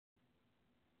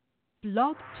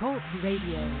Blog Talk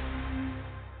Radio.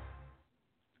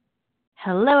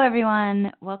 Hello,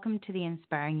 everyone. Welcome to the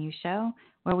Inspiring You Show,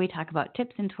 where we talk about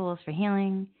tips and tools for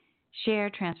healing,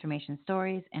 share transformation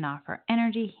stories, and offer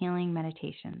energy healing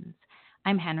meditations.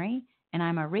 I'm Henry, and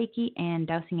I'm a Reiki and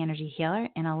dowsing energy healer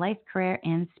and a life, career,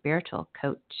 and spiritual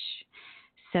coach.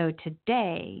 So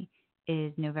today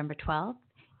is November 12th,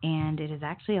 and it is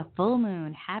actually a full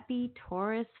moon. Happy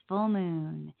Taurus full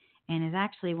moon, and is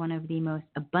actually one of the most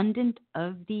abundant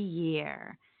of the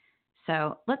year.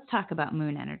 So let's talk about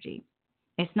moon energy.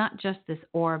 It's not just this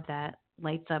orb that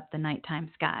lights up the nighttime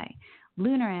sky.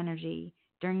 Lunar energy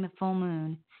during the full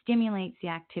moon stimulates the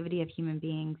activity of human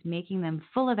beings, making them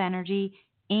full of energy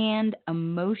and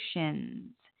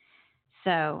emotions.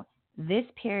 So this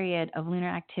period of lunar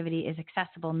activity is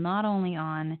accessible not only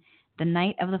on the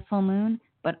night of the full moon,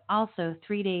 but also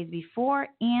 3 days before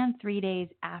and 3 days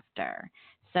after.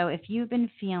 So if you've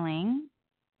been feeling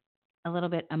a little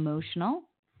bit emotional,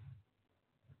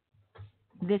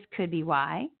 this could be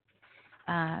why,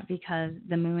 because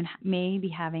the moon may be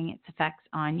having its effects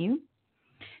on you.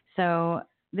 So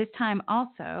this time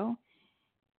also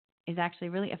is actually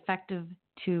really effective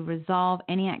to resolve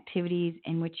any activities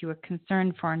in which you are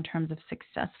concerned for in terms of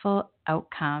successful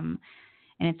outcome.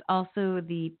 And it's also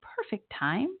the perfect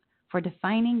time for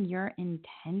defining your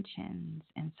intentions.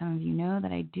 And some of you know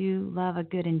that I do love a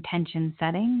good intention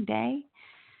setting day.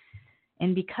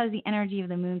 And because the energy of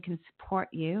the moon can support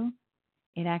you,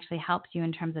 it actually helps you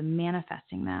in terms of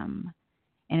manifesting them.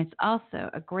 And it's also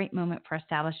a great moment for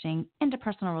establishing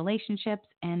interpersonal relationships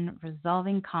and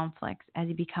resolving conflicts as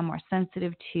you become more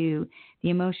sensitive to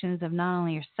the emotions of not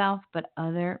only yourself, but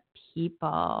other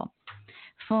people.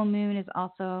 Full moon is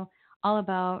also all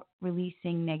about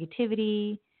releasing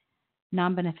negativity,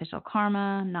 non-beneficial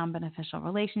karma, non-beneficial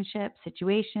relationships,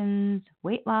 situations,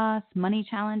 weight loss, money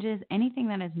challenges, anything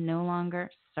that is no longer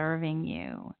serving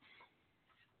you.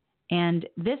 And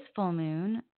this full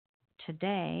moon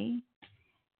today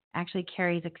actually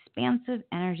carries expansive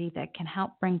energy that can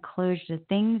help bring closure to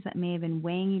things that may have been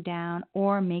weighing you down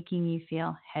or making you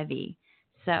feel heavy.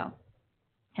 So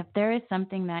if there is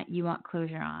something that you want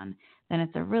closure on, then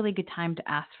it's a really good time to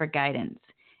ask for guidance.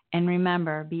 And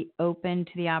remember, be open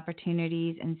to the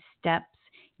opportunities and steps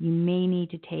you may need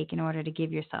to take in order to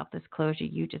give yourself this closure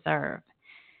you deserve.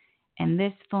 And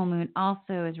this full moon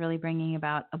also is really bringing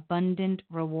about abundant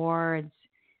rewards.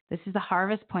 This is the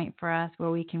harvest point for us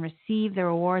where we can receive the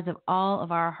rewards of all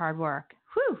of our hard work.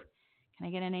 Whew! Can I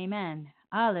get an amen?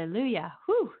 Hallelujah.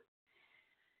 Whew!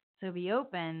 So be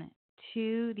open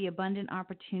to the abundant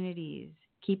opportunities.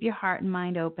 Keep your heart and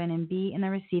mind open and be in the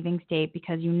receiving state,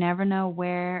 because you never know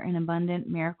where an abundant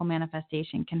miracle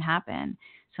manifestation can happen.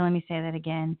 So let me say that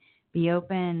again. Be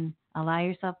open. Allow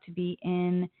yourself to be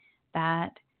in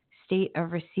that state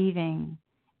of receiving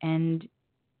and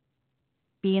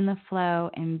be in the flow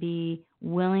and be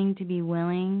willing to be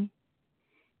willing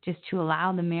just to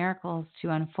allow the miracles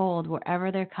to unfold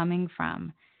wherever they're coming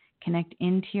from. Connect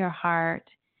into your heart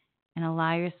and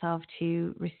allow yourself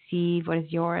to receive what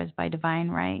is yours by divine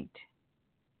right.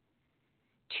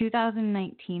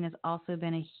 2019 has also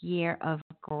been a year of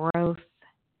growth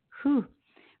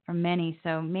for many,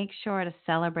 so make sure to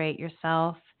celebrate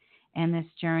yourself and this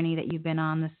journey that you've been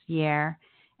on this year.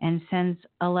 And since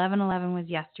 11/11 was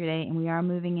yesterday and we are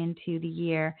moving into the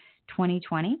year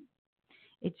 2020,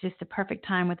 it's just a perfect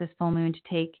time with this full moon to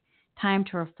take time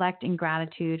to reflect in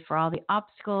gratitude for all the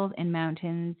obstacles and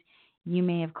mountains you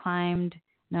may have climbed,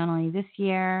 not only this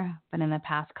year, but in the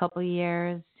past couple of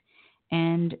years,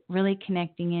 and really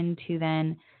connecting into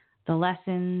then the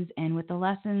lessons, and with the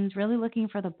lessons, really looking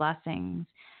for the blessings.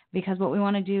 Because what we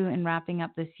want to do in wrapping up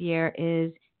this year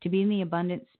is to be in the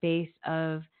abundant space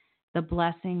of the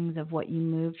blessings of what you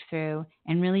moved through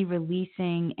and really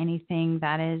releasing anything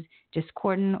that is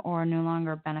discordant or no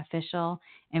longer beneficial,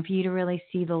 and for you to really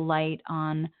see the light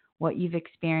on what you've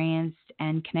experienced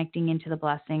and connecting into the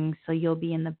blessings, so you'll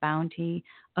be in the bounty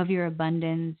of your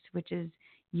abundance, which is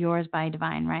yours by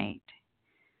divine right.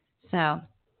 So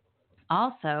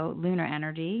also, lunar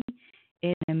energy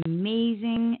is an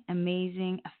amazing,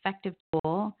 amazing, effective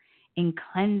tool in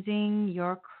cleansing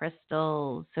your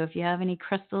crystals. So if you have any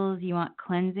crystals you want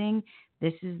cleansing,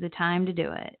 this is the time to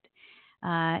do it.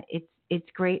 It's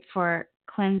great for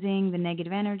cleansing the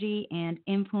negative energy and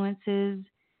influences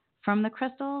from the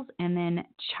crystals, and then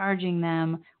charging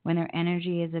them when their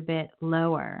energy is a bit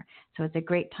lower. So it's a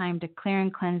great time to clear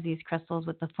and cleanse these crystals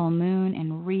with the full moon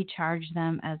and recharge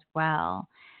them as well.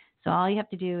 So all you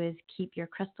have to do is keep your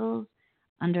crystals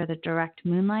under the direct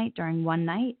moonlight during one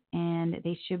night, and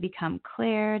they should become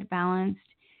cleared, balanced,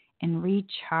 and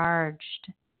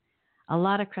recharged. A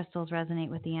lot of crystals resonate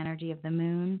with the energy of the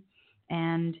moon.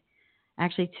 And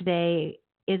actually, today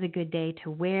is a good day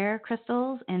to wear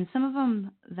crystals. And some of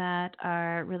them that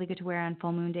are really good to wear on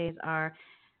full moon days are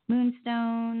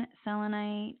moonstone,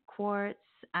 selenite, quartz,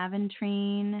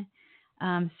 aventurine.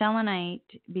 Selenite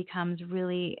becomes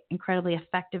really incredibly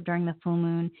effective during the full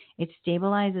moon. It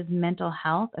stabilizes mental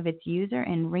health of its user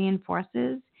and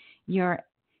reinforces your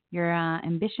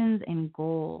ambitions and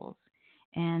goals.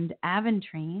 And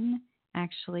aventurine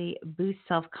actually boosts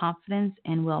self-confidence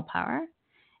and willpower.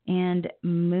 And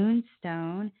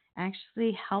moonstone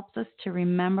actually helps us to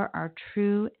remember our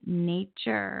true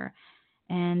nature,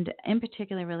 and in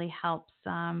particular really helps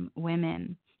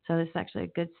women. So this is actually a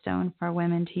good stone for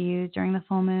women to use during the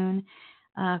full moon.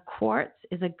 Quartz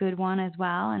is a good one as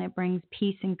well, and it brings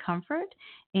peace and comfort.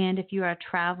 And if you are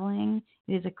traveling,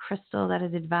 it is a crystal that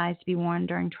is advised to be worn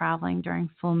during traveling during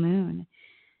full moon.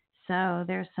 So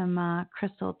there's some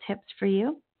crystal tips for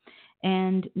you.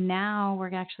 And now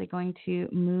we're actually going to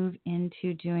move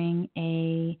into doing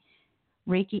a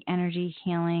Reiki energy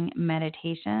healing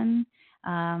meditation.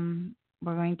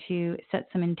 We're going to set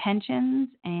some intentions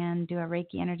and do a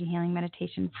Reiki energy healing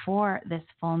meditation for this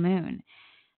full moon.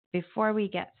 Before we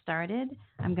get started,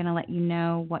 I'm going to let you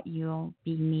know what you'll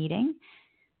be needing.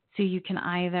 So you can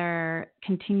either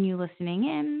continue listening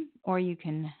in, or you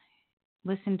can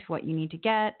listen to what you need to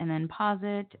get and then pause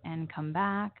it and come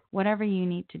back, whatever you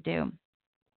need to do.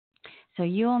 So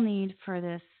you'll need for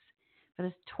this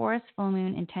Taurus full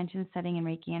moon intention setting and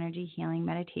Reiki energy healing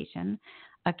meditation,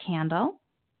 a candle,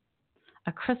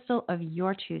 a crystal of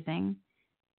your choosing.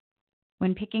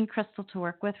 When picking crystal to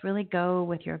work with, really go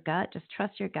with your gut. Just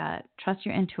trust your gut, trust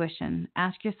your intuition.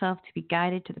 Ask yourself to be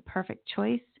guided to the perfect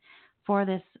choice for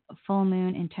this full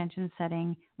moon intention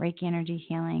setting Reiki energy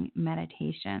healing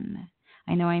meditation.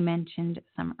 I know I mentioned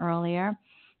some earlier,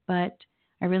 but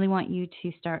I really want you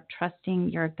to start trusting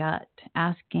your gut,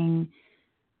 asking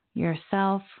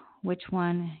yourself which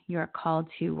one you're called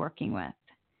to working with.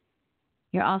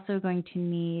 You're also going to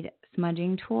need a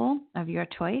smudging tool of your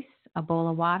choice, a bowl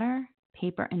of water,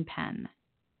 paper, and pen.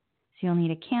 So you'll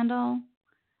need a candle,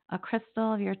 a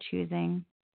crystal of your choosing,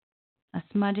 a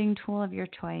smudging tool of your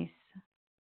choice,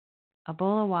 a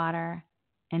bowl of water,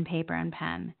 and paper and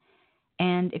pen.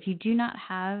 And if you do not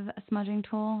have a smudging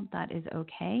tool, that is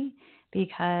okay,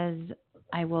 because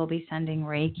I will be sending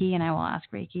Reiki, and I will ask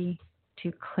Reiki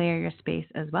to clear your space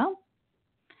as well.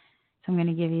 So I'm going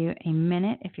to give you a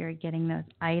minute if you're getting those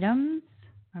items,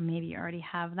 or maybe you already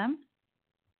have them.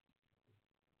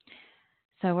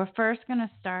 So we're first going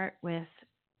to start with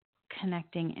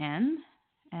connecting in,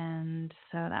 and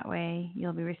so that way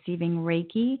you'll be receiving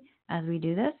Reiki as we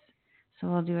do this. So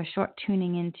we'll do a short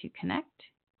tuning in to connect.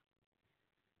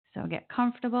 So get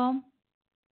comfortable.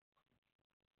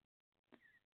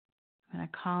 I'm going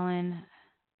to call in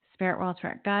Spirit World,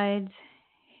 Spirit Guides,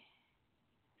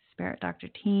 Spirit Doctor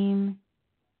Team,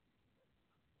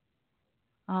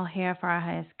 all here for our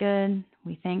highest good.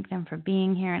 We thank them for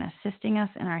being here and assisting us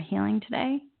in our healing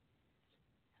today.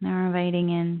 Now we're inviting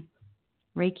in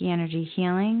Reiki energy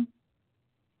healing.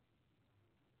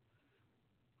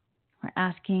 We're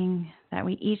asking that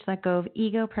we each let go of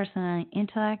ego, personality, and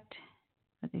intellect,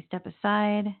 that they step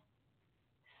aside,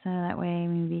 so that way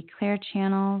we be clear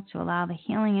channels to allow the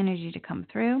healing energy to come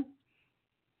through,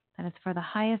 that it's for the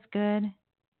highest good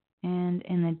and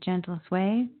in the gentlest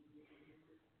way.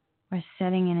 We're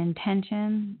setting an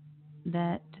intention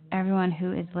that everyone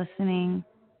who is listening,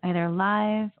 either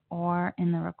live or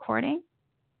in the recording,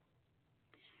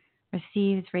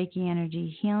 receives Reiki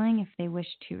energy healing if they wish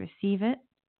to receive it,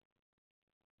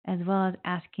 as well as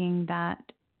asking that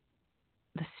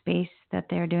the space that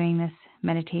they're doing this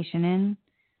meditation in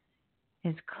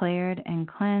is cleared and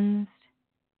cleansed,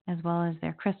 as well as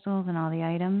their crystals and all the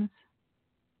items,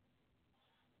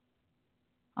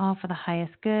 all for the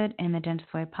highest good in the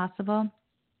gentlest way possible.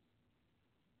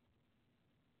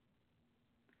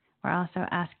 We're also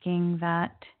asking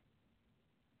that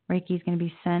Reiki is going to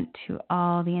be sent to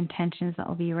all the intentions that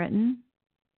will be written,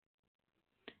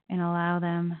 and allow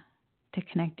them to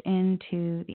connect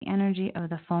into the energy of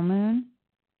the full moon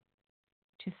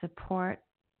to support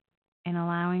in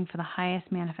allowing for the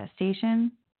highest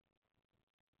manifestation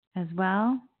as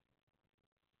well,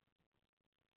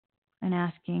 and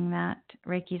asking that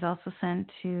Reiki is also sent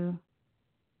to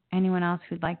anyone else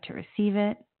who'd like to receive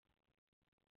it,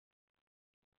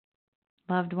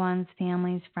 loved ones,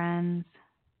 families, friends,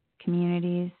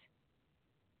 communities,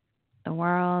 the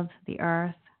world, the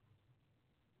earth,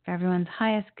 for everyone's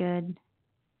highest good,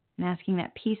 and asking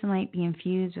that peace and light be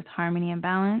infused with harmony and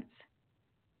balance.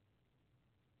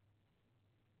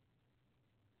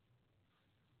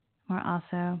 We're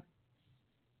also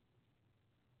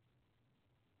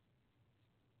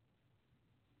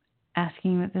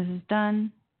asking that this is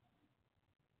done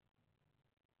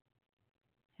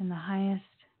in the highest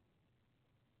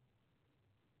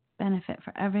benefit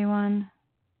for everyone.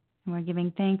 And we're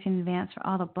giving thanks in advance for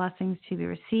all the blessings to be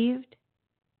received.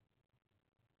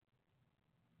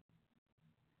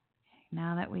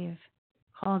 Now that we've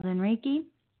called in Reiki,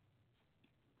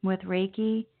 with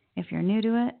Reiki, if you're new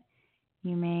to it,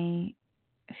 you may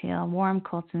feel warm,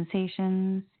 cold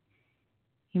sensations.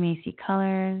 You may see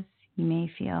colors. You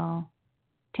may feel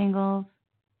tingles.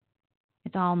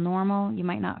 It's all normal. You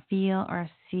might not feel or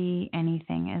see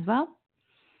anything as well.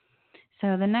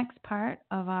 So the next part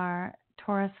of our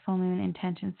Taurus full moon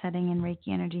intention setting and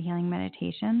Reiki energy healing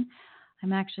meditation,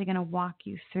 I'm actually going to walk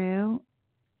you through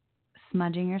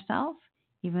smudging yourself.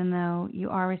 Even though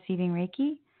you are receiving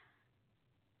Reiki,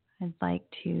 I'd like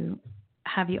to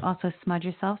have you also smudge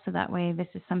yourself so that way this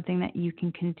is something that you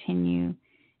can continue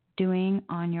doing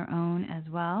on your own as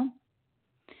well.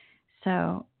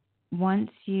 So once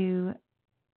you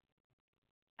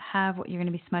have what you're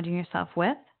going to be smudging yourself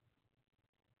with,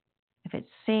 if it's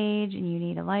sage and you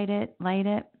need to light it.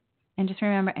 And just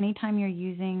remember, anytime you're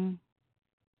using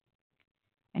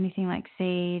anything like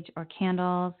sage or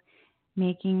candles,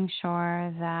 making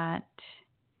sure that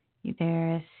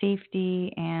there is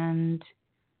safety and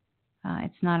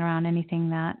it's not around anything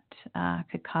that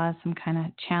could cause some kind of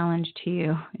challenge to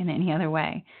you in any other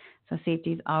way. So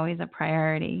safety is always a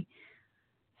priority.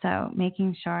 So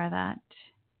making sure that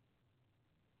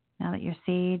now that your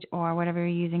sage or whatever you're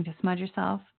using to smudge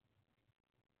yourself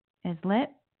is lit.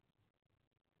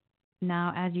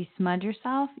 Now as you smudge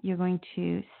yourself, you're going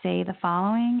to say the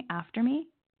following after me.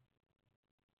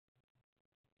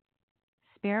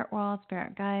 Spirit world,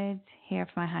 spirit guides, here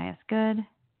for my highest good.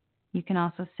 You can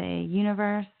also say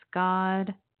universe,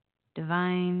 God,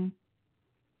 divine,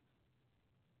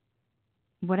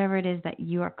 whatever it is that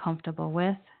you are comfortable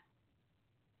with.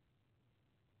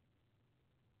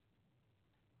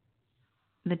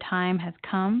 The time has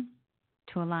come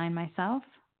to align myself.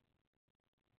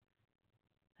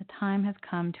 The time has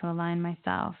come to align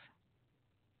myself,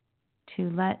 to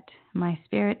let my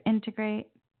spirit integrate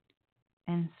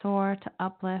and soar to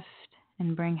uplift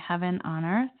and bring heaven on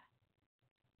earth.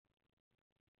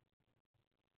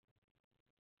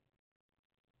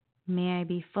 May I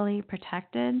be fully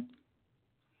protected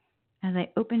as I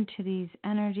open to these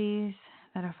energies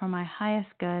that are for my highest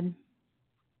good.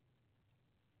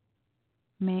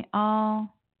 May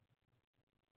all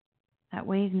that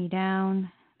weighs me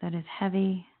down, that is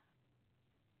heavy,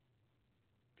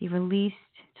 be released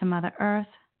to Mother Earth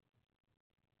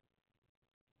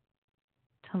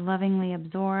to lovingly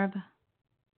absorb.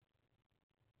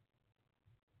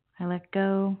 I let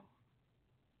go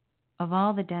of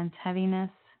all the dense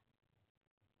heaviness.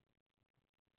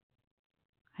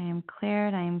 I am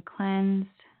cleared, I am cleansed.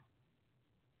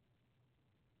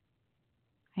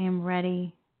 I am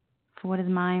ready for what is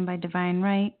mine by divine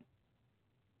right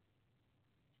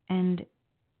and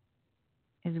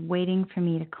is waiting for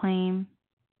me to claim.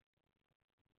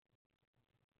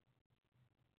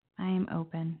 I am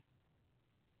open.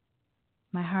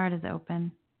 My heart is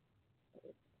open.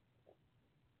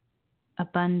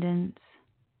 Abundance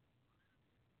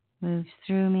moves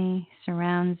through me,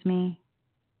 surrounds me,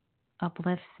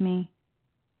 uplifts me.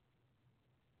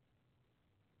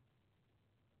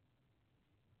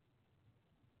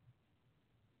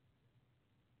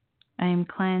 I am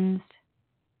cleansed.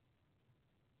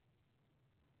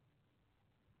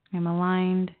 I am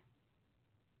aligned.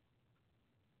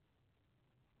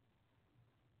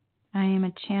 I am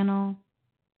a channel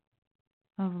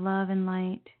of love and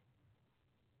light.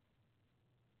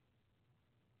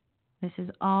 This is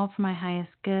all for my highest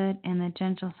good in the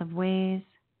gentlest of ways.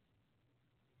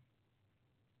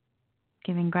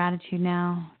 Giving gratitude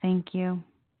now. Thank you.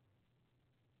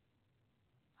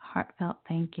 Heartfelt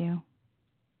thank you.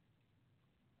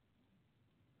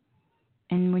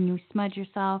 And when you smudge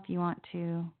yourself, you want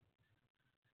to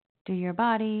do your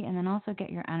body and then also get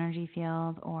your energy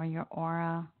field or your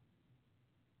aura.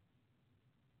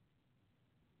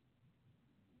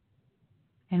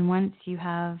 And once you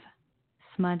have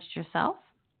smudged yourself,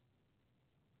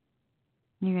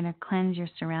 you're going to cleanse your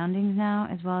surroundings now,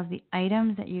 as well as the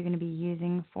items that you're going to be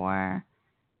using for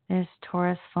this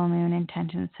Taurus full moon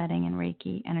intention setting and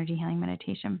Reiki energy healing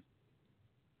meditation.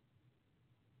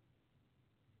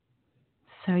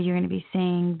 So you're going to be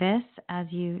saying this as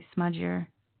you smudge your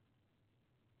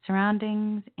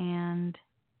surroundings and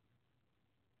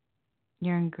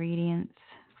your ingredients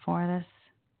for this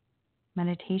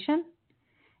meditation.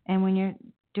 And when you're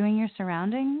doing your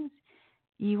surroundings,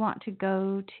 you want to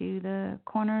go to the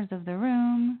corners of the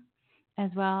room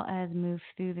as well as move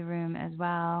through the room as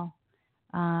well,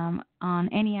 on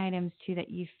any items too that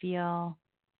you feel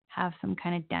have some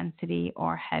kind of density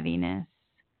or heaviness,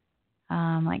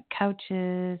 like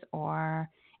couches or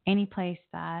any place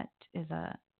that is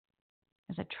a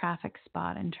traffic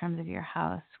spot in terms of your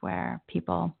house where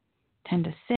people tend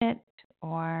to sit,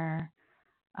 or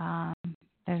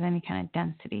there's any kind of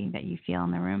density that you feel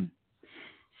in the room.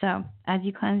 So as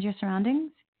you cleanse your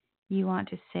surroundings, you want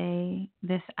to say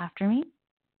this after me.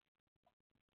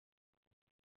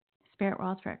 Spirit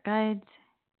world, spirit guides,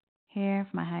 here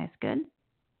for my highest good.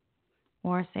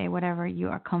 Or say whatever you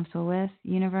are comfortable with.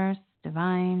 Universe,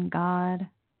 divine, God,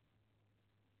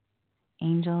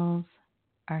 angels,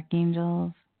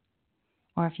 archangels.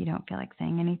 Or if you don't feel like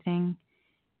saying anything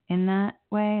in that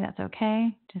way, that's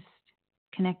okay. Just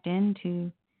connect in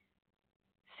to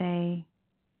say,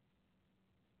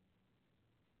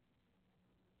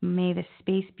 may the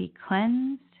space be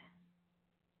cleansed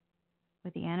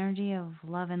with the energy of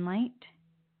love and light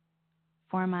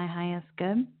for my highest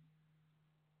good.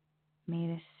 May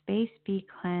the space be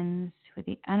cleansed with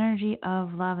the energy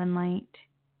of love and light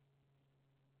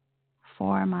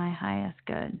for my highest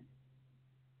good.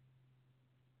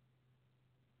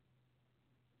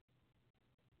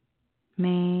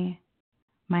 May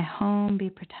my home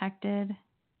be protected.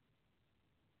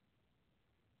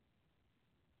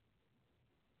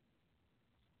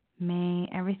 May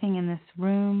everything in this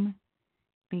room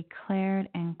be cleared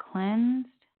and cleansed.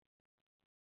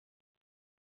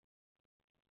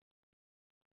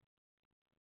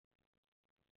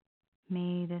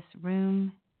 May this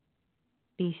room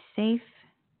be safe.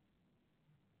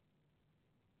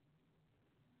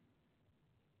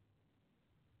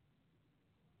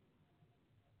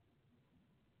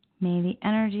 May the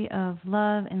energy of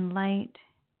love and light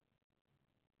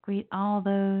greet all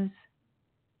those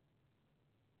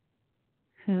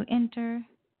who enter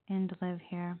and live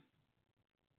here.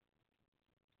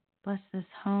 Bless this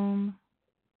home.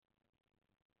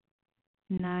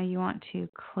 Now you want to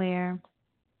clear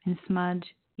and smudge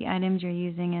the items you're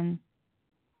using in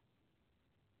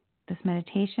this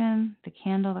meditation, the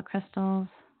candle, the crystals,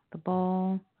 the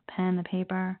bowl, the pen, the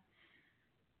paper.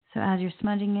 So as you're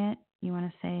smudging it, you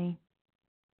want to say,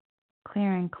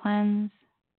 clear and cleanse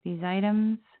these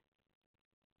items.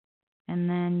 And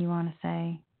then you want to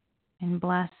say, and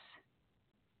bless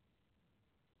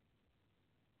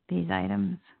these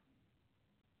items.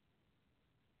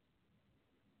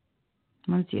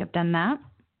 Once you have done that,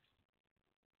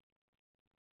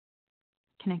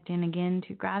 connect in again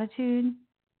to gratitude,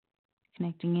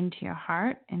 connecting into your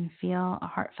heart and feel a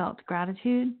heartfelt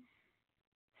gratitude,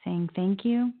 saying thank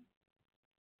you.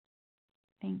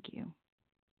 Thank you.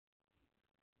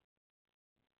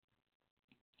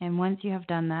 And once you have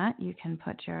done that, you can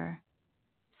put your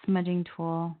smudging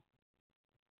tool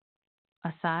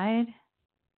aside.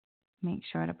 Make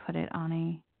sure to put it on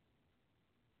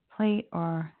a plate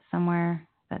or somewhere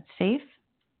that's safe.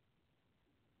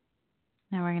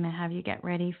 Now we're going to have you get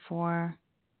ready for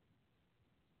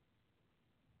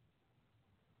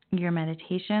your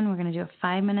meditation. We're going to do a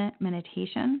 5-minute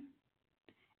meditation,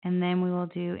 and then we will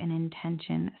do an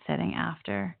intention setting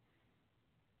after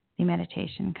the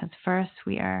meditation, because first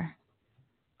we are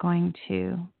going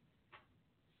to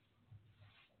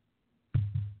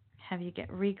have you get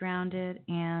regrounded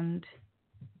and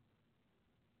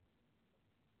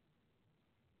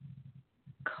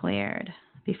cleared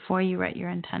before you write your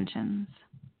intentions.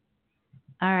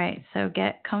 All right, so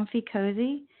get comfy,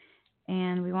 cozy,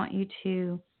 and we want you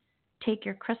to take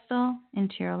your crystal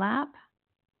into your lap,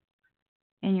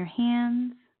 in your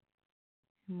hands,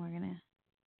 and we're going to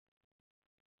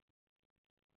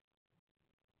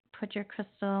put your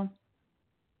crystal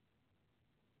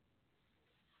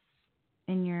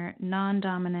in your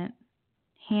non-dominant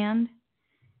hand,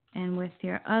 and with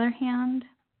your other hand,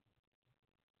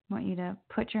 I want you to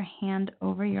put your hand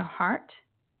over your heart.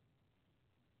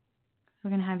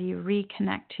 We're going to have you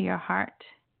reconnect to your heart.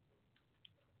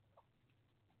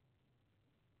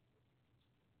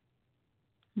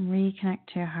 Reconnect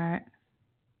to your heart.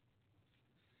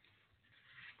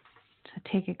 So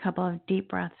take a couple of deep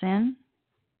breaths in.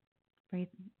 Breathe.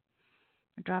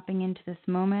 We're dropping into this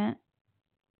moment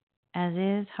as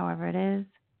is, however it is.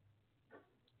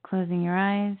 Closing your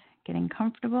eyes, getting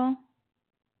comfortable.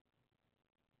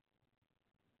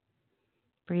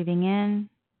 Breathing in.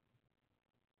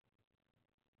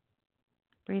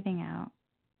 Breathing out.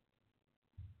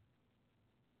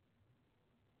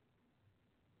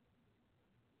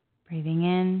 Breathing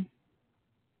in.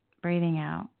 Breathing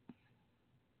out.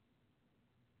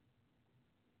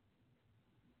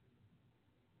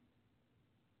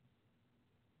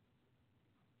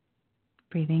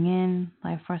 Breathing in,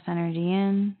 life force energy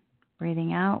in.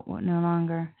 Breathing out what no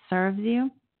longer serves you.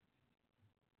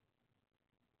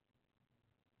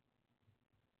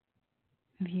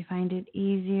 If you find it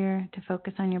easier to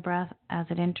focus on your breath as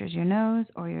it enters your nose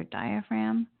or your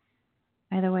diaphragm,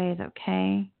 either way is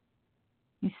okay.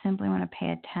 You simply want to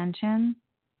pay attention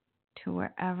to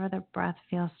wherever the breath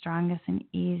feels strongest and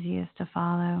easiest to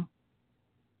follow,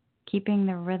 keeping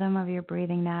the rhythm of your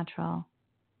breathing natural,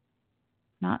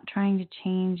 not trying to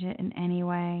change it in any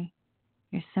way.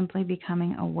 You're simply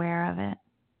becoming aware of it.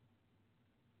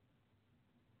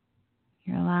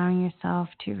 You're allowing yourself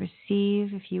to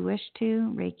receive, if you wish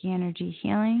to, Reiki energy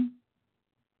healing.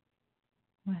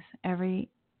 With every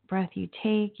breath you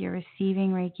take, you're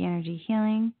receiving Reiki energy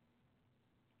healing,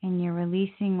 and you're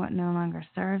releasing what no longer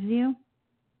serves you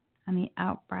on the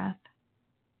out breath.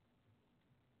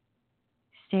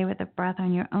 Stay with the breath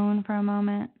on your own for a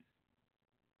moment,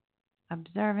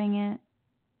 observing it,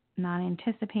 not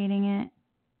anticipating it.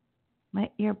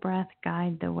 Let your breath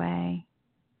guide the way.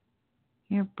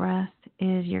 Your breath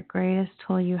is your greatest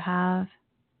tool you have.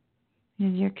 It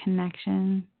is your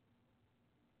connection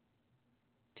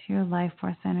to your life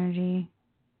force energy,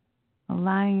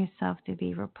 allowing yourself to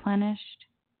be replenished,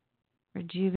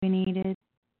 rejuvenated,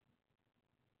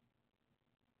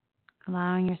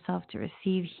 allowing yourself to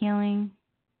receive healing,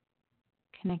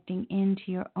 connecting into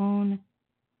your own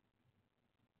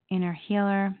inner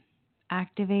healer,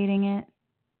 activating it.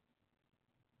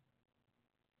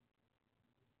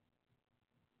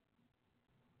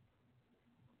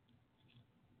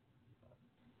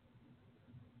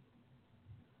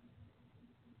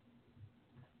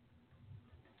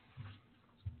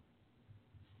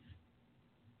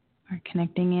 Or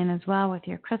connecting in as well with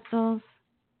your crystals,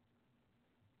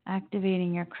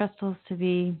 activating your crystals to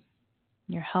be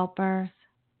your helpers,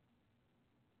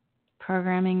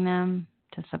 programming them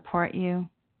to support you.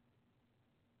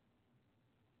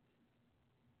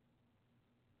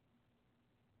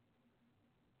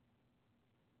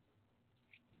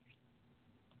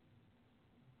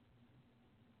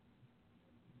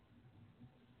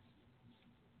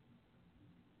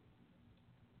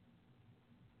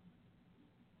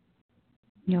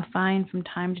 You'll find from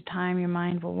time to time your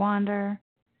mind will wander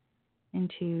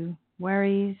into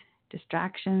worries,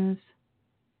 distractions,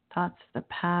 thoughts of the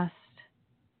past,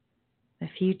 the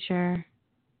future.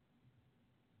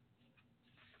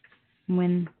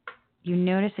 When you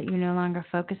notice that you're no longer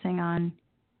focusing on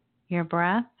your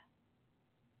breath,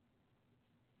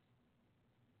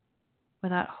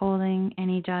 without holding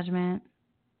any judgment,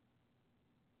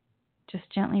 just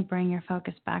gently bring your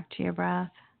focus back to your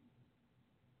breath.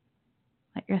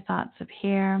 Let your thoughts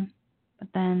appear, but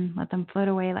then let them float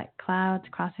away like clouds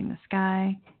crossing the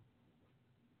sky,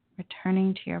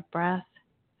 returning to your breath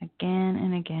again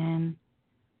and again,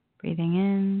 breathing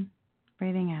in,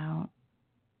 breathing out.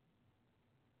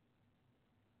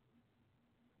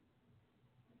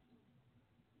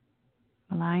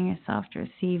 Allowing yourself to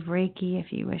receive Reiki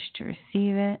if you wish to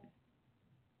receive it.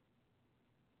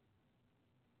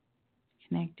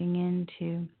 Connecting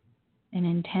into an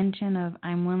intention of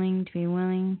I'm willing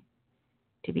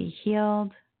to be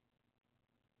healed.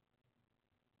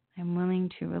 I'm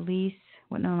willing to release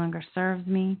what no longer serves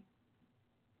me.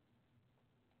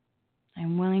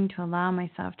 I'm willing to allow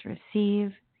myself to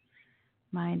receive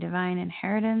my divine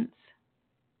inheritance,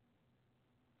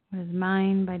 what is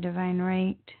mine by divine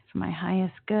right for my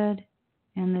highest good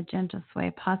in the gentlest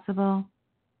way possible.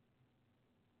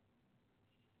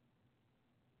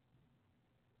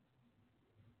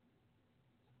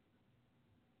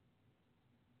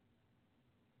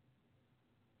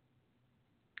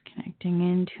 Connecting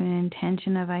into an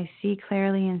intention of I see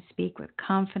clearly and speak with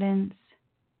confidence.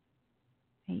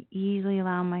 I easily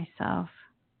allow myself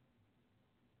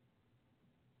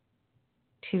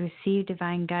to receive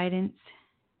divine guidance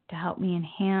to help me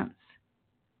enhance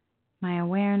my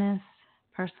awareness,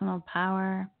 personal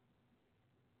power,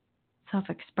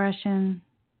 self-expression,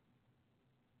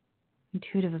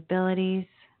 intuitive abilities.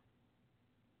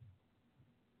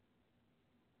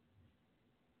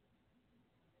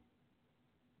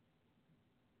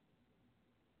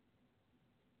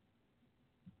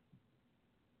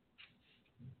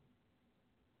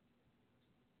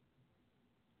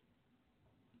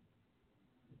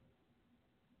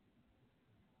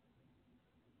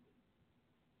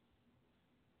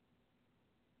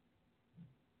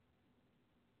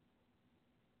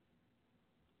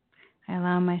 I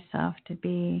allow myself to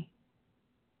be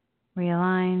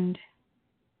realigned,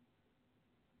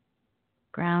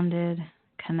 grounded,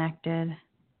 connected.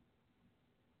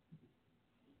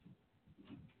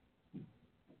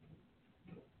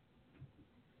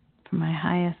 For my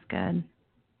highest good.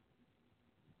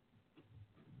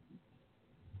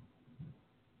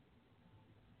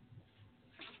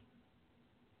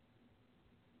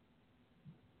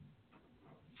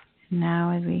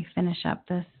 Now, as we finish up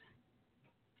this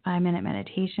 5-minute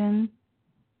meditation,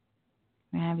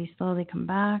 I'm going to have you slowly come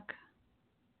back,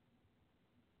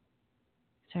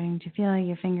 starting to feel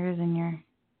your fingers and your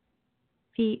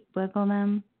feet, wiggle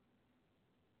them.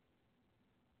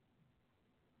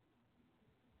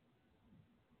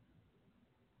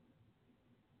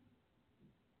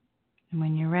 And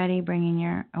when you're ready, bringing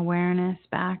your awareness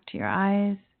back to your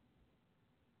eyes.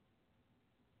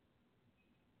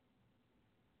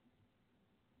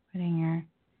 Putting your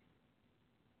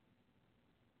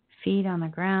feet on the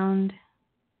ground,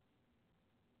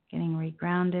 getting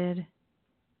regrounded.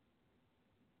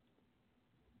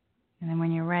 And then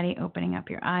when you're ready, opening up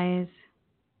your eyes.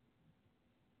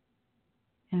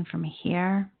 And from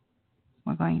here,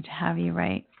 we're going to have you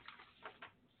write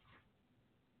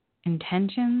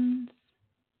intentions.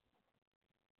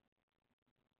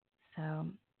 So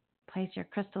place your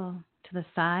crystal to the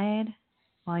side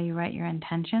while you write your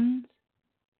intentions.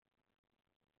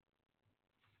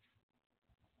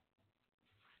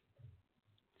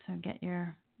 So get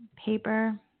your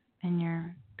paper and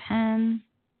your pen.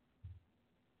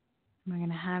 We're going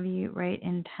to have you write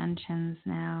intentions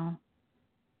now.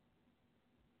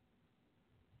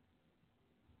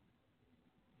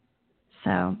 So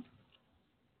I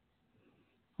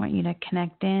want you to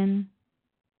connect in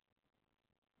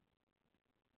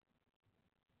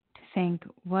to think,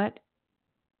 what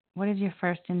is your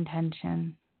first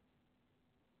intention?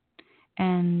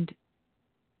 And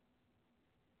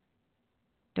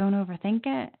don't overthink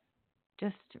it.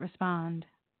 Just respond.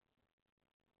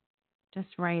 Just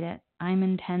write it. I'm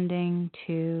intending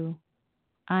to,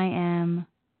 I'm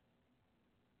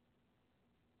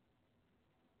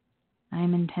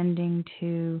intending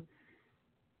to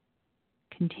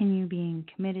continue being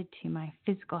committed to my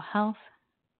physical health.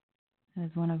 That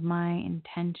is one of my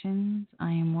intentions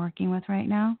I am working with right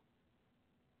now.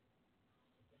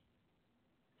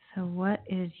 So what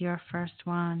is your first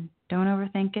one? Don't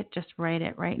overthink it. Just write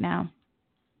it right now.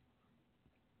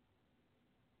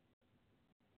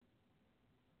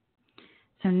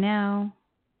 So now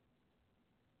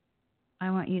I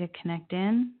want you to connect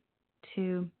in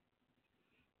to,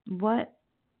 what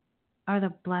are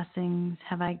the blessings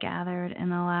have I gathered in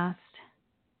the last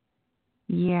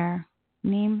year?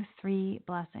 Name 3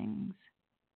 blessings.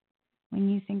 When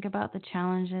you think about the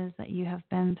challenges that you have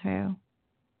been through,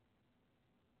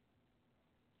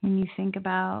 when you think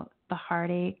about the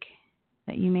heartache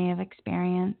that you may have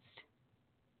experienced,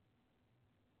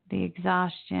 the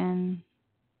exhaustion,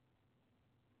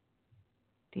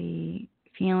 the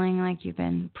feeling like you've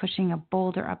been pushing a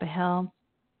boulder up a hill,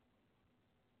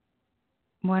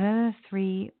 what are the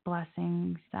 3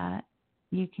 blessings that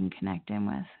you can connect in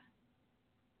with?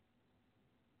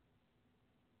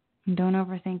 And don't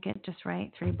overthink it. Just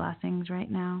write 3 blessings right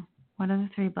now. What are the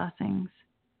 3 blessings?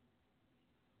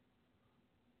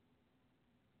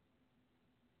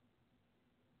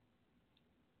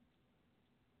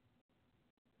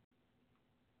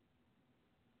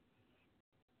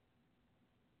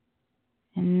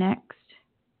 And next,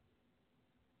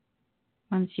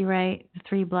 once you write the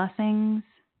 3 blessings,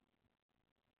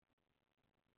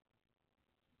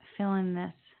 fill in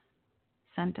this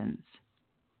sentence.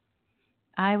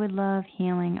 I would love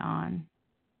healing on.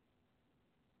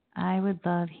 I would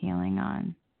love healing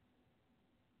on.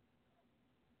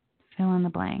 Fill in the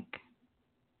blank.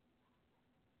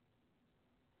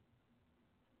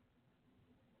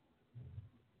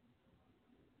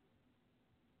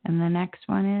 And the next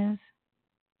one is,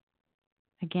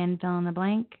 again, fill in the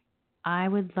blank. I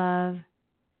would love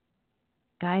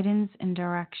guidance and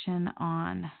direction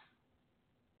on.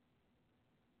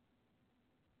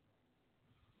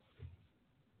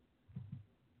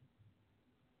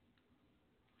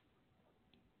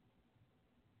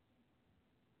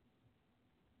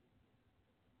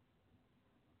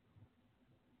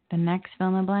 The next fill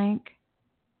in the blank.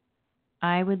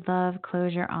 I would love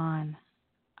closure on.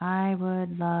 I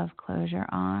would love closure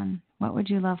on. What would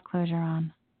you love closure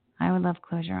on? I would love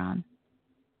closure on.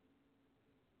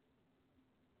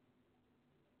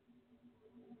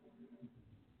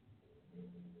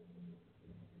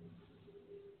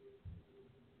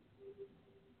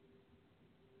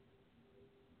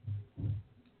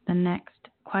 The next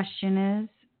question is,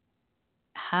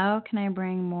 how can I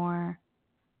bring more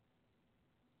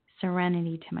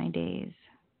serenity to my days?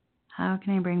 How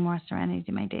can I bring more serenity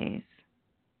to my days?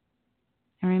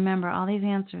 And remember, all these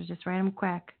answers, just write them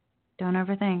quick. Don't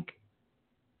overthink.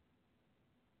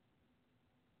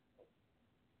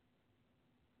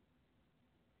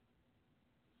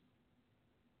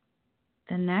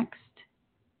 The next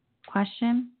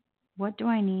question, what do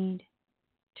I need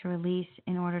to release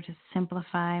in order to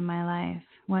simplify my life?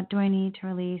 What do I need to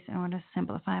release in order to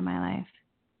simplify my life?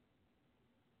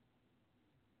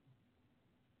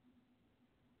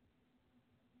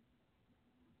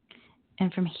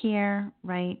 And from here,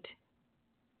 write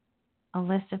a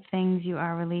list of things you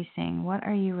are releasing. What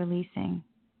are you releasing?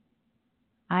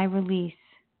 I release.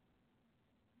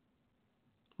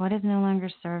 What is no longer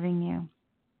serving you?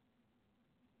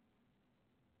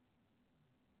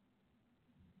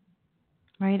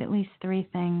 Write at least three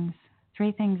things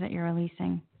that you're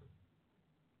releasing.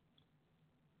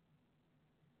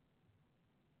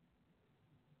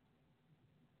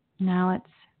 Now let's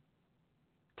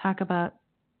talk about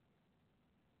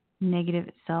negative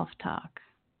self-talk.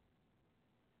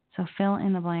 So fill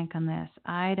in the blank on this.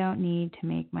 I don't need to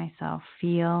make myself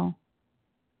feel,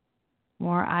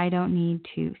 or I don't need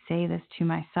to say this to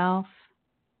myself.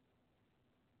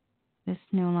 This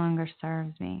no longer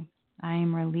serves me. I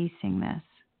am releasing this.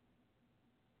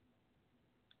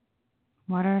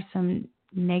 What are some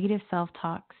negative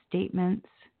self-talk statements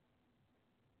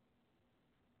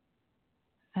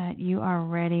that you are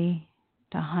ready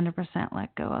to 100%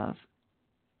 let go of?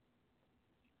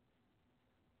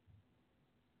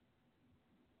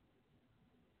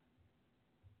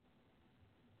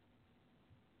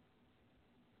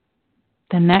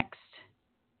 The next,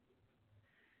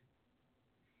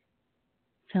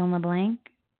 fill in the blank.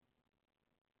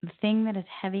 The thing that is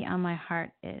heavy on my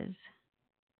heart is.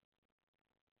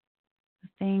 The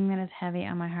thing that is heavy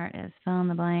on my heart is. Fill in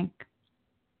the blank.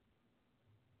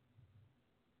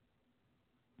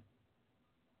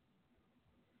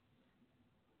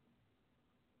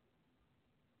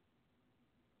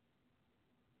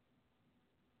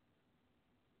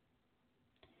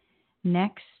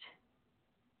 Next,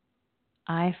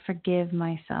 I forgive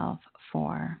myself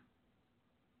for.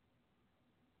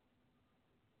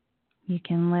 You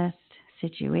can list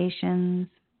situations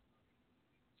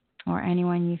or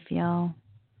anyone you feel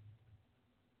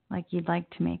like you'd like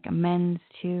to make amends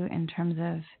to in terms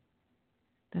of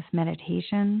this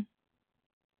meditation.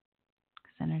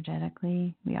 Because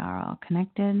energetically, we are all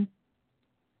connected.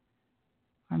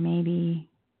 Or maybe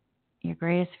your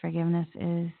greatest forgiveness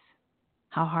is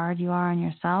how hard you are on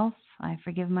yourself. I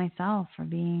forgive myself for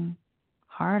being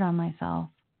hard on myself.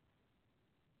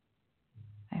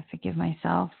 I forgive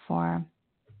myself for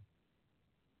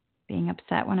being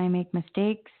upset when I make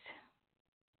mistakes.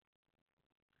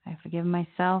 I forgive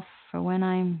myself for when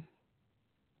I'm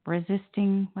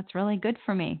resisting what's really good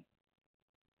for me.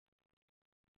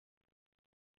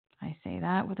 I say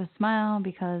that with a smile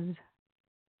because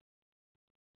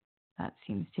that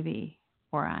seems to be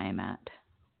where I am at.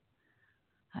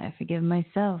 I forgive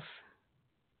myself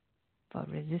for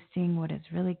resisting what is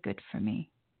really good for me.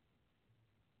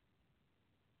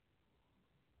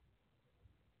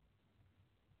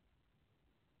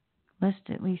 List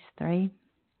at least 3.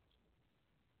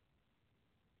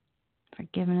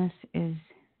 Forgiveness is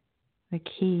the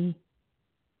key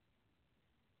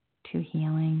to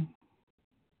healing.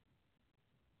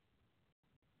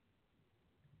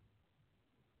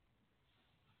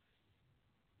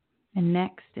 And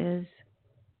next is,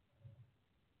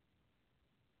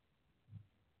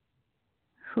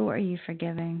 who are you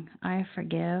forgiving? I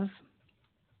forgive.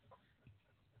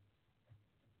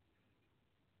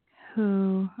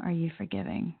 Who are you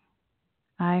forgiving?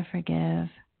 I forgive.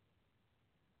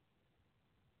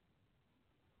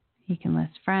 You can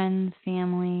list friends,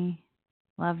 family,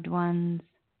 loved ones,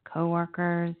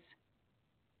 coworkers.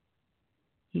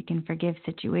 You can forgive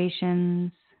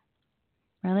situations,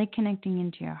 really connecting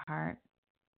into your heart.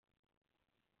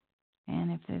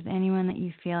 And if there's anyone that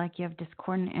you feel like you have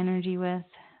discordant energy with,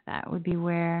 that would be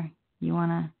where you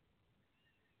want to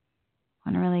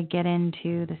really get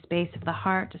into the space of the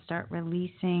heart to start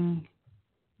releasing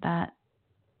that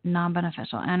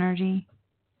non-beneficial energy.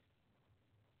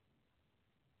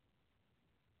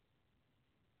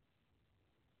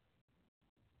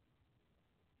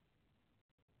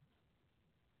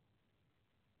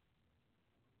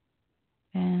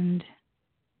 And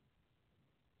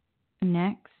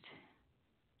next,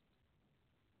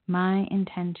 my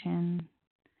intention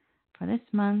for this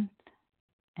month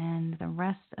and the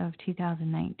rest of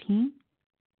 2019.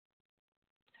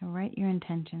 So write your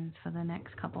intentions for the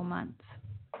next couple months.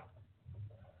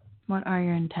 What are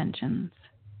your intentions?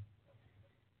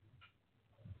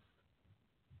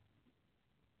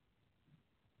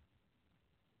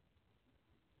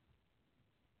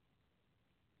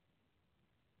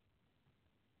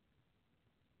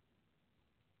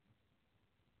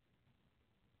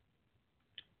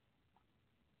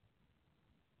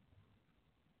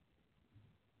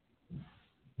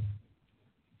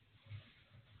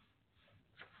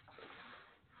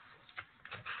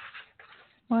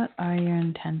 What are your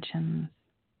intentions?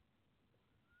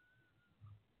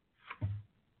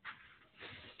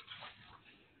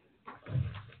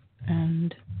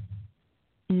 And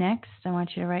next, I want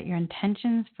you to write your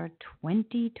intentions for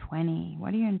 2020.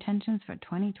 What are your intentions for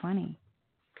 2020?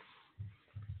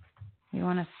 We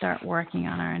want to start working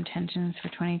on our intentions for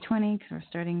 2020 because we're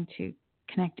starting to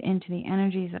connect into the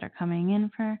energies that are coming in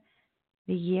for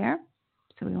the year.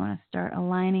 So we want to start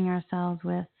aligning ourselves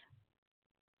with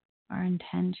our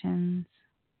intentions.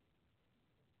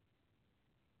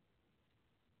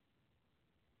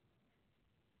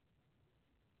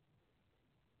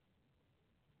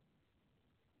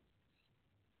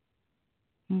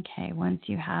 Okay, once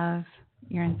you have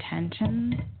your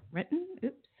intentions written,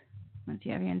 once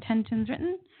you have your intentions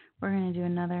written, we're going to do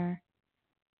another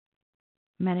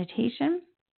meditation.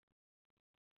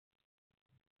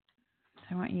 So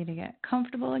I want you to get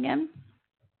comfortable again.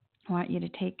 I want you to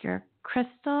take your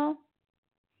crystal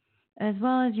as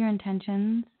well as your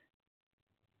intentions,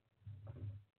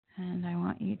 and I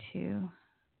want you to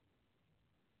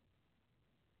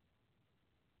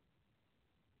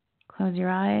close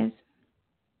your eyes.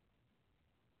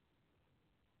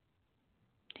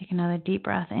 Take another deep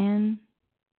breath in.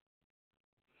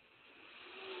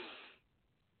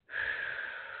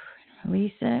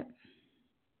 Release it.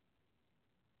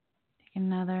 Take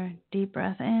another deep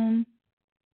breath in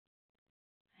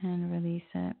and release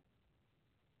it.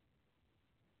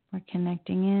 We're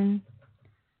connecting in,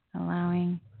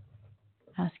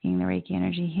 asking the Reiki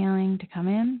energy healing to come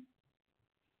in,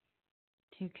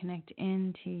 to connect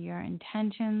into your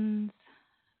intentions,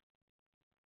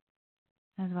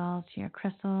 as well as to your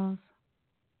crystals,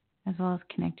 as well as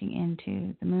connecting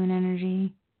into the moon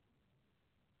energy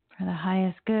for the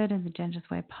highest good in the gentlest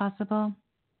way possible.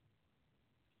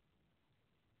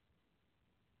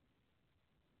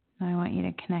 Now I want you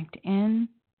to connect in,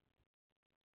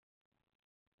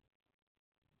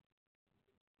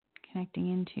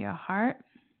 connecting into your heart,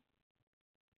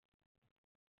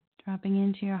 dropping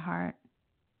into your heart.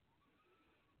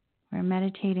 We're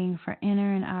meditating for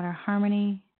inner and outer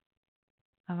harmony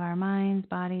of our minds,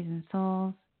 bodies, and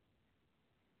souls.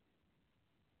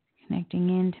 Connecting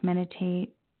in to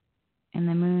meditate in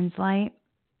the moon's light.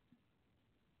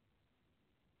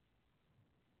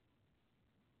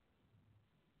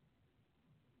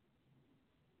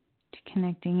 To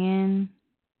connecting in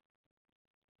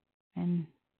and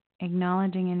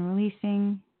acknowledging and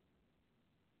releasing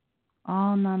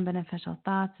all non-beneficial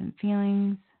thoughts and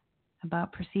feelings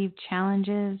about perceived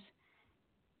challenges,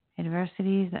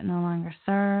 adversities that no longer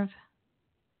serve,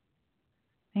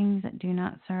 things that do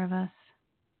not serve us.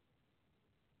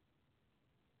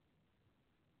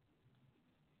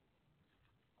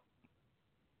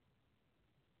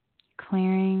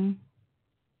 Clearing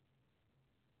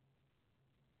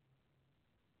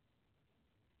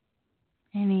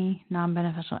any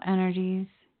non-beneficial energies,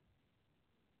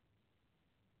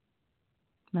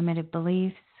 limited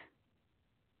beliefs,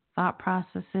 thought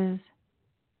processes,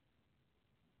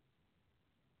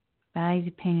 values,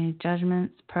 opinions,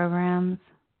 judgments, programs,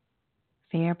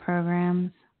 fear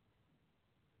programs,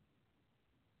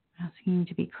 asking you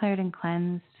to be cleared and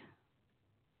cleansed.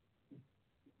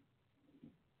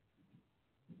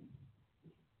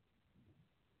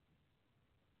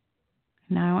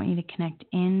 Now I want you to connect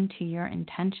into your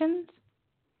intentions,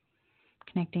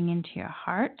 connecting into your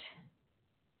heart,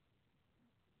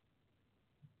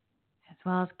 as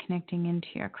well as connecting into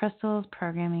your crystals,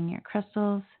 programming your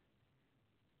crystals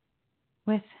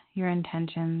with your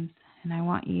intentions. And I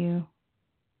want you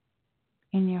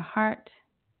in your heart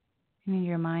and in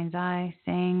your mind's eye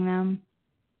saying them.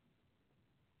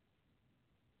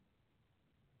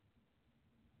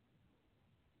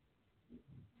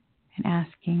 And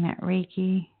asking that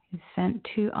Reiki is sent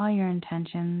to all your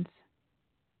intentions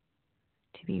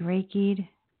to be Reiki'd,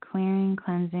 clearing,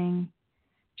 cleansing,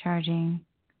 charging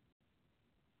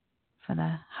for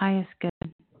the highest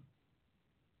good,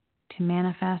 to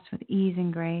manifest with ease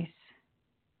and grace,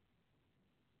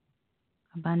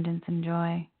 abundance and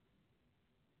joy.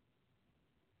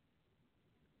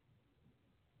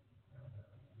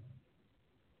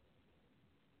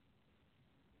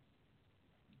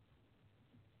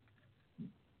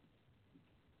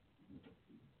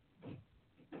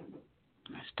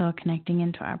 We're still connecting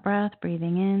into our breath,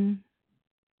 breathing in,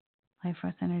 life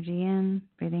force energy in,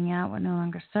 breathing out what no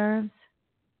longer serves,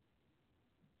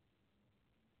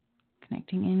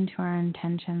 connecting into our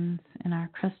intentions and our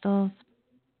crystals.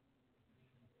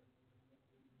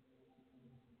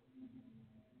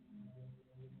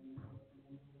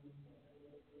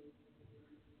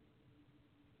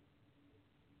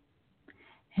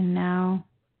 And now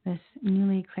This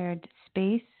newly cleared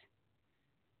space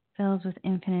fills with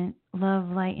infinite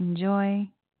love, light, and joy.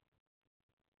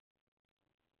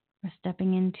 We're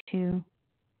stepping into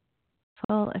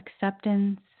full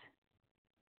acceptance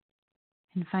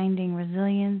and finding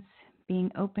resilience,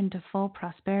 being open to full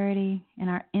prosperity and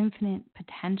our infinite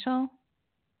potential.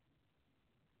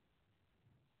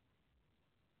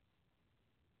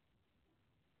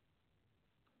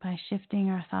 By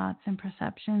shifting our thoughts and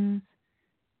perceptions,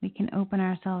 we can open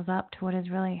ourselves up to what is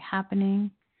really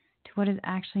happening, to what is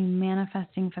actually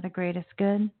manifesting for the greatest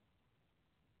good,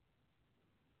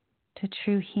 to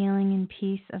true healing and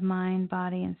peace of mind,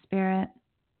 body, and spirit,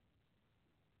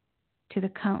 to the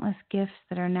countless gifts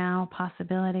that are now a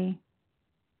possibility.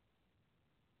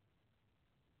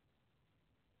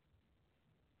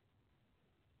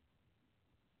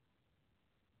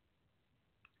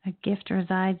 A gift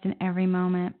resides in every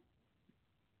moment.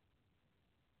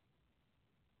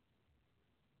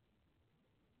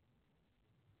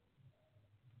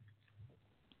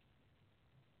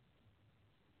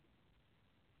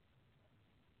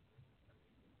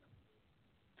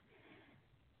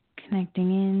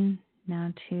 Connecting in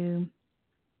now to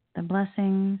the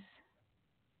blessings.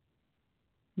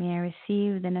 May I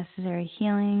receive the necessary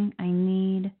healing I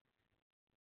need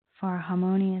for a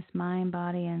harmonious mind,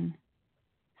 body, and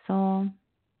soul.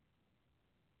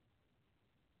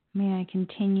 May I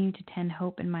continue to tend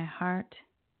hope in my heart.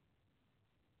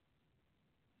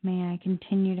 May I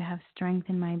continue to have strength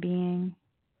in my being.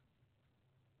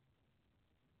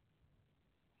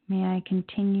 May I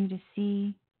continue to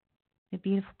see the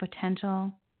beautiful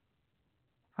potential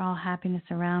for all happiness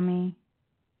around me.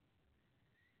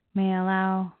 May I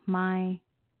allow my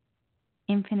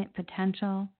infinite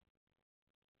potential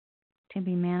to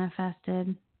be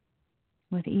manifested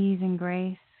with ease and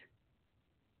grace.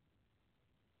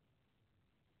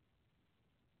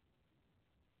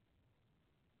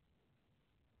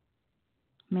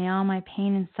 May all my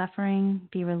pain and suffering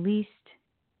be released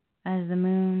as the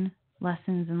moon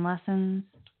lessens and lessens.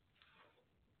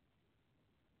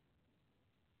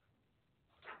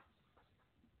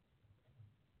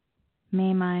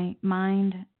 May my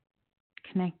mind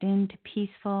connect into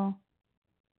peaceful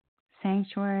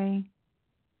sanctuary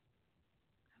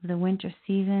of the winter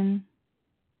season.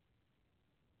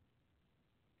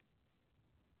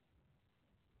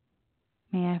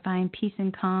 May I find peace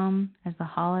and calm as the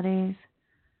holidays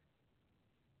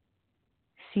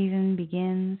season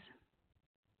begins.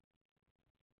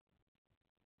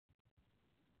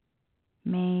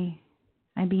 May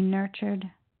I be nurtured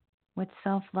with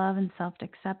self-love and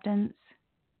self-acceptance.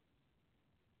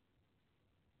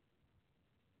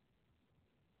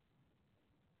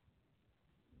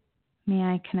 May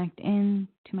I connect in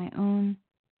to my own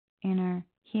inner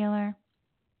healer.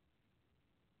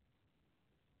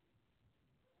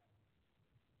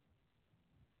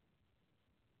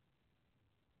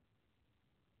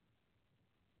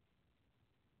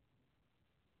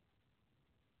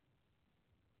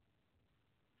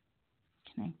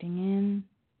 Connecting in,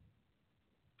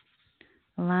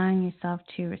 allowing yourself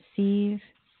to receive.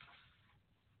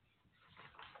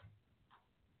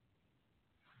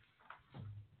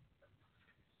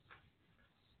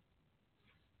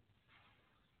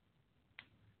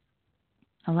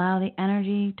 Allow the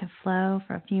energy to flow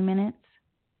for a few minutes.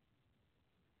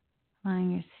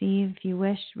 Allowing you to receive, if you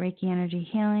wish, Reiki energy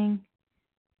healing.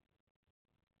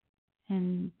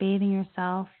 And bathing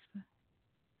yourself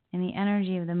in the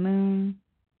energy of the moon,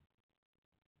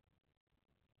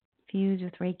 fused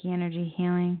with Reiki energy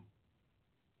healing.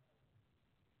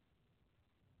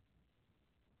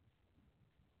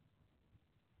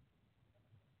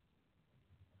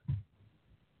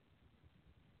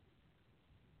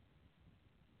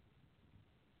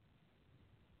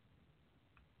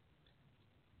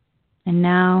 And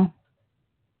now,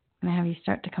 I'm going to have you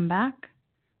start to come back.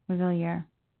 Wiggle your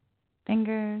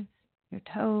fingers, your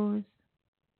toes.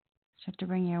 Start to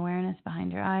bring your awareness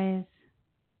behind your eyes.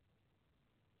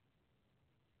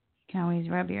 You can always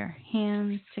rub your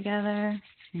hands together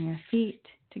and your feet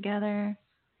together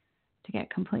to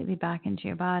get completely back into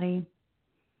your body.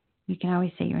 You can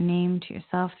always say your name to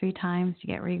yourself 3 times to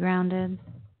get regrounded.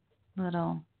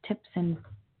 Little tips and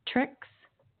tricks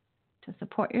to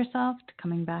support yourself to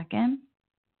coming back in.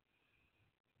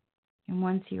 And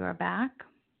once you are back,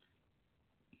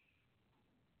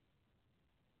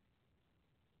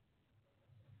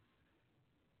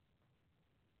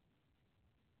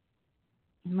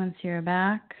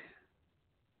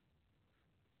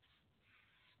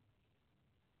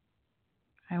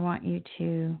 I want you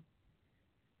to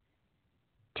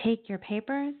take your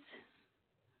papers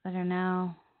that are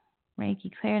now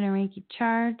Reiki cleared and Reiki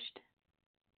charged,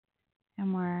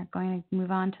 And we're going to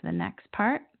move on to the next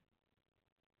part.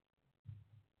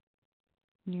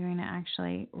 You're going to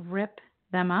actually rip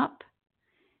them up.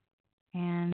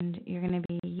 And you're going to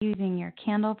be using your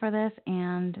candle for this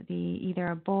and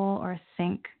either a bowl or a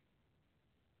sink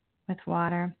with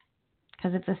water.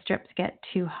 Because if the strips get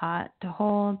too hot to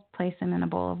hold, place them in a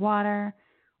bowl of water,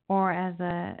 or as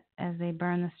they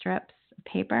burn the strips,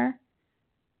 paper.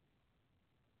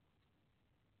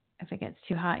 If it gets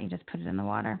too hot, you just put it in the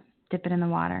water, dip it in the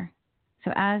water.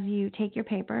 So as you take your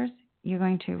papers, you're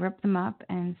going to rip them up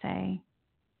and say,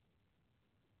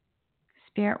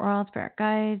 Spirit world, spirit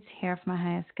guides, here for my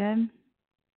highest good.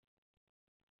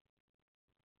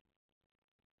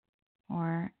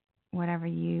 Or whatever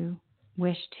you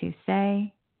wish to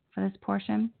say for this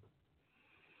portion.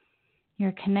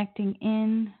 You're connecting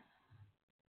in.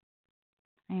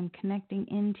 I am connecting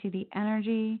into the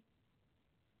energy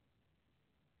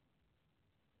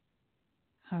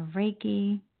of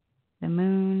Reiki, the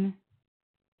moon,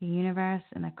 the universe,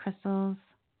 and the crystals,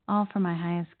 all for my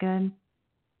highest good.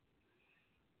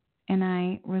 And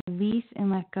I release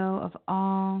and let go of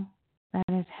all that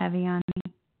is heavy on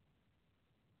me,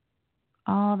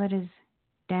 all that is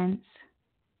dense,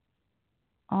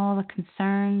 all the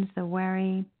concerns, the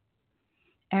worry,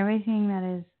 everything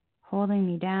that is holding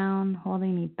me down,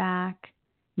 holding me back,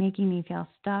 making me feel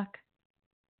stuck.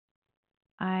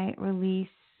 I release.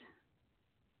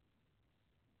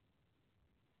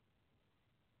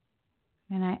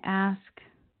 And I ask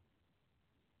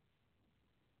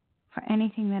for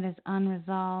anything that is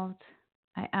unresolved.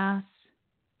 I ask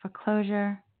for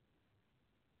closure.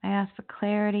 I ask for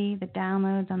clarity, the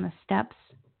downloads on the steps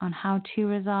on how to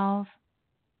resolve.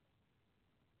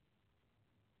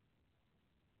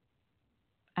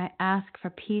 I ask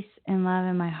for peace and love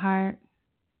in my heart.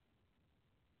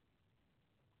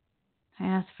 I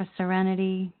ask for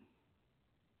serenity.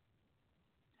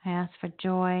 I ask for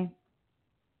joy.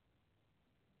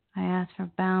 I ask for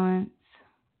balance,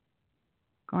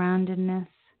 groundedness.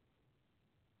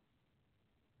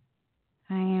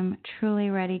 I am truly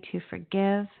ready to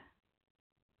forgive.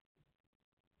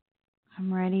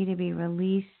 I'm ready to be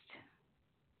released.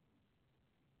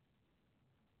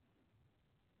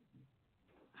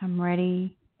 I'm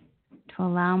ready to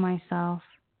allow myself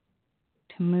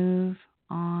to move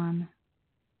on.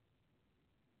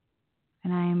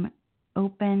 And I'm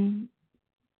open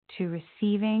to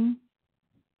receiving.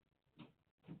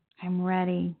 I'm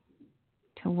ready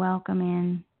to welcome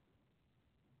in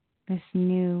this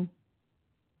new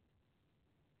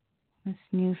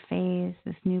phase,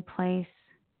 this new place.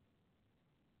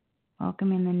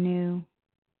 Welcome in the new.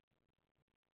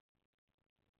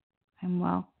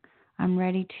 I'm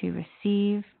ready to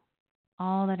receive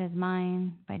all that is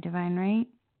mine by divine right.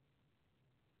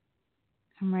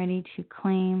 I'm ready to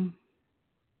claim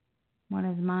what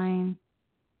is mine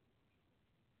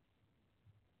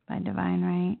by divine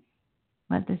right.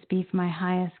 Let this be for my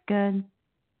highest good.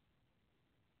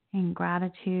 In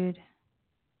gratitude,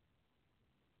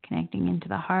 connecting into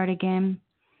the heart again,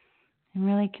 and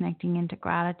really connecting into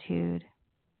gratitude.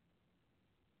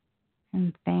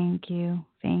 And thank you,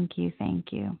 thank you,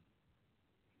 thank you.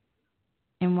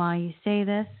 And while you say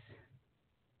this,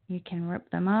 you can rip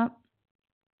them up,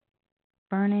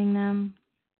 burning them,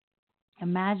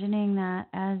 imagining that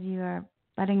as you are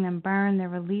letting them burn, they're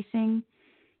releasing.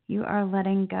 You are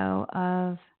letting go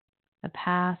of the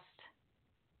past.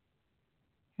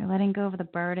 You're letting go of the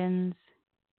burdens.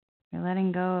 You're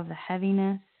letting go of the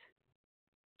heaviness.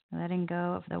 You're letting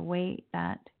go of the weight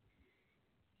that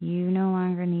you no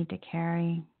longer need to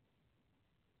carry.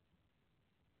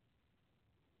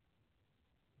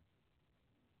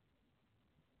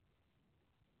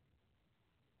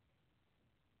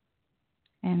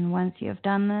 And once you have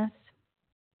done this,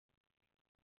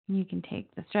 you can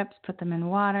take the strips, put them in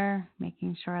water,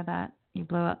 making sure that you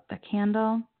blow out the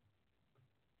candle.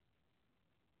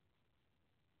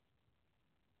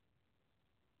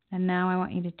 And now I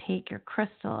want you to take your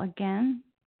crystal again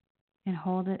and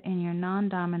hold it in your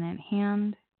non-dominant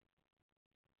hand.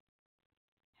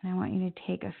 And I want you to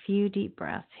take a few deep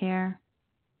breaths here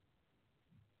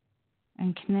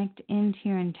and connect into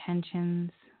your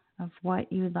intentions of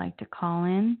what you would like to call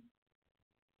in.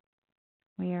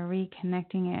 We are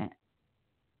reconnecting it,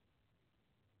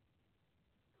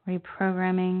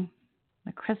 reprogramming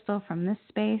the crystal from this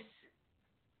space.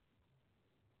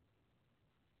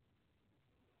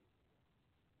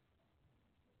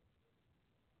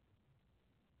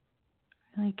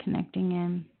 Really connecting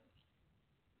in.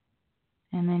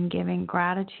 And then giving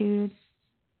gratitude.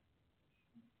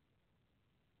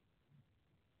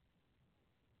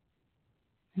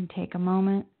 And take a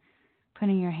moment,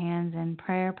 putting your hands in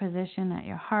prayer position at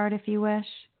your heart if you wish.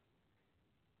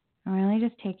 And really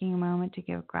just taking a moment to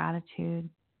give gratitude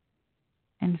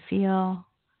and feel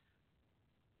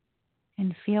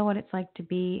what it's like to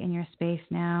be in your space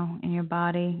now, in your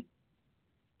body.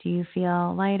 Do you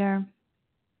feel lighter?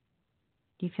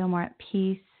 Do you feel more at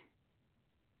peace?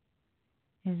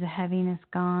 Is the heaviness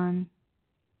gone?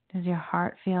 Does your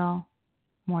heart feel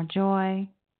more joy?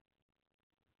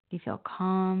 Do you feel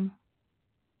calm?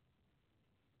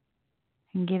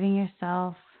 And giving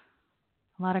yourself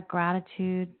a lot of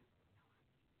gratitude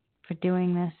for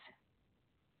doing this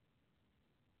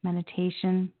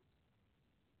meditation.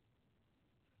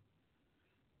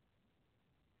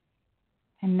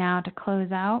 And now to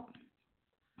close out,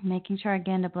 making sure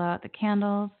again to blow out the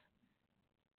candles,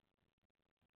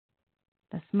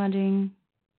 the smudging,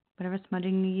 whatever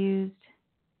smudging you used,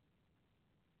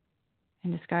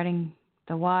 and discarding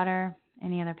the water,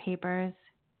 any other papers.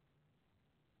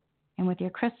 And with your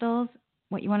crystals,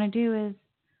 what you want to do is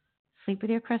sleep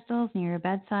with your crystals near your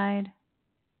bedside,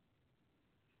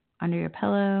 under your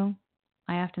pillow.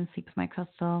 I often sleep with my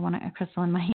crystal, a crystal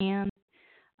in my hand.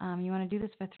 You want to do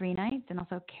this for 3 nights and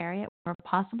also carry it where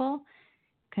possible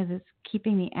because it's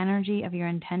keeping the energy of your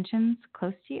intentions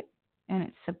close to you and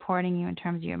it's supporting you in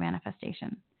terms of your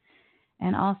manifestation.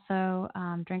 And also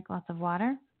drink lots of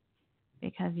water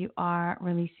because you are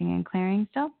releasing and clearing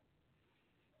still.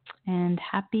 And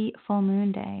happy full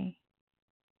moon day.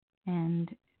 And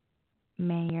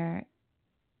may your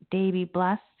day be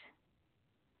blessed.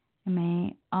 And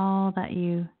may all that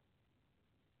you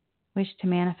wish to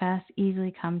manifest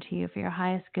easily come to you for your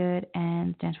highest good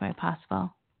and gentle way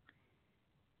possible.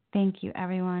 Thank you,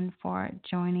 everyone, for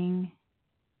joining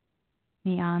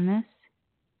me on this.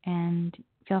 And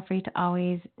feel free to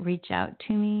always reach out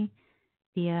to me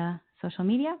via social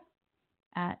media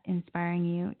at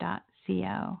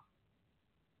inspiringyou.co.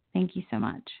 Thank you so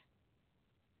much.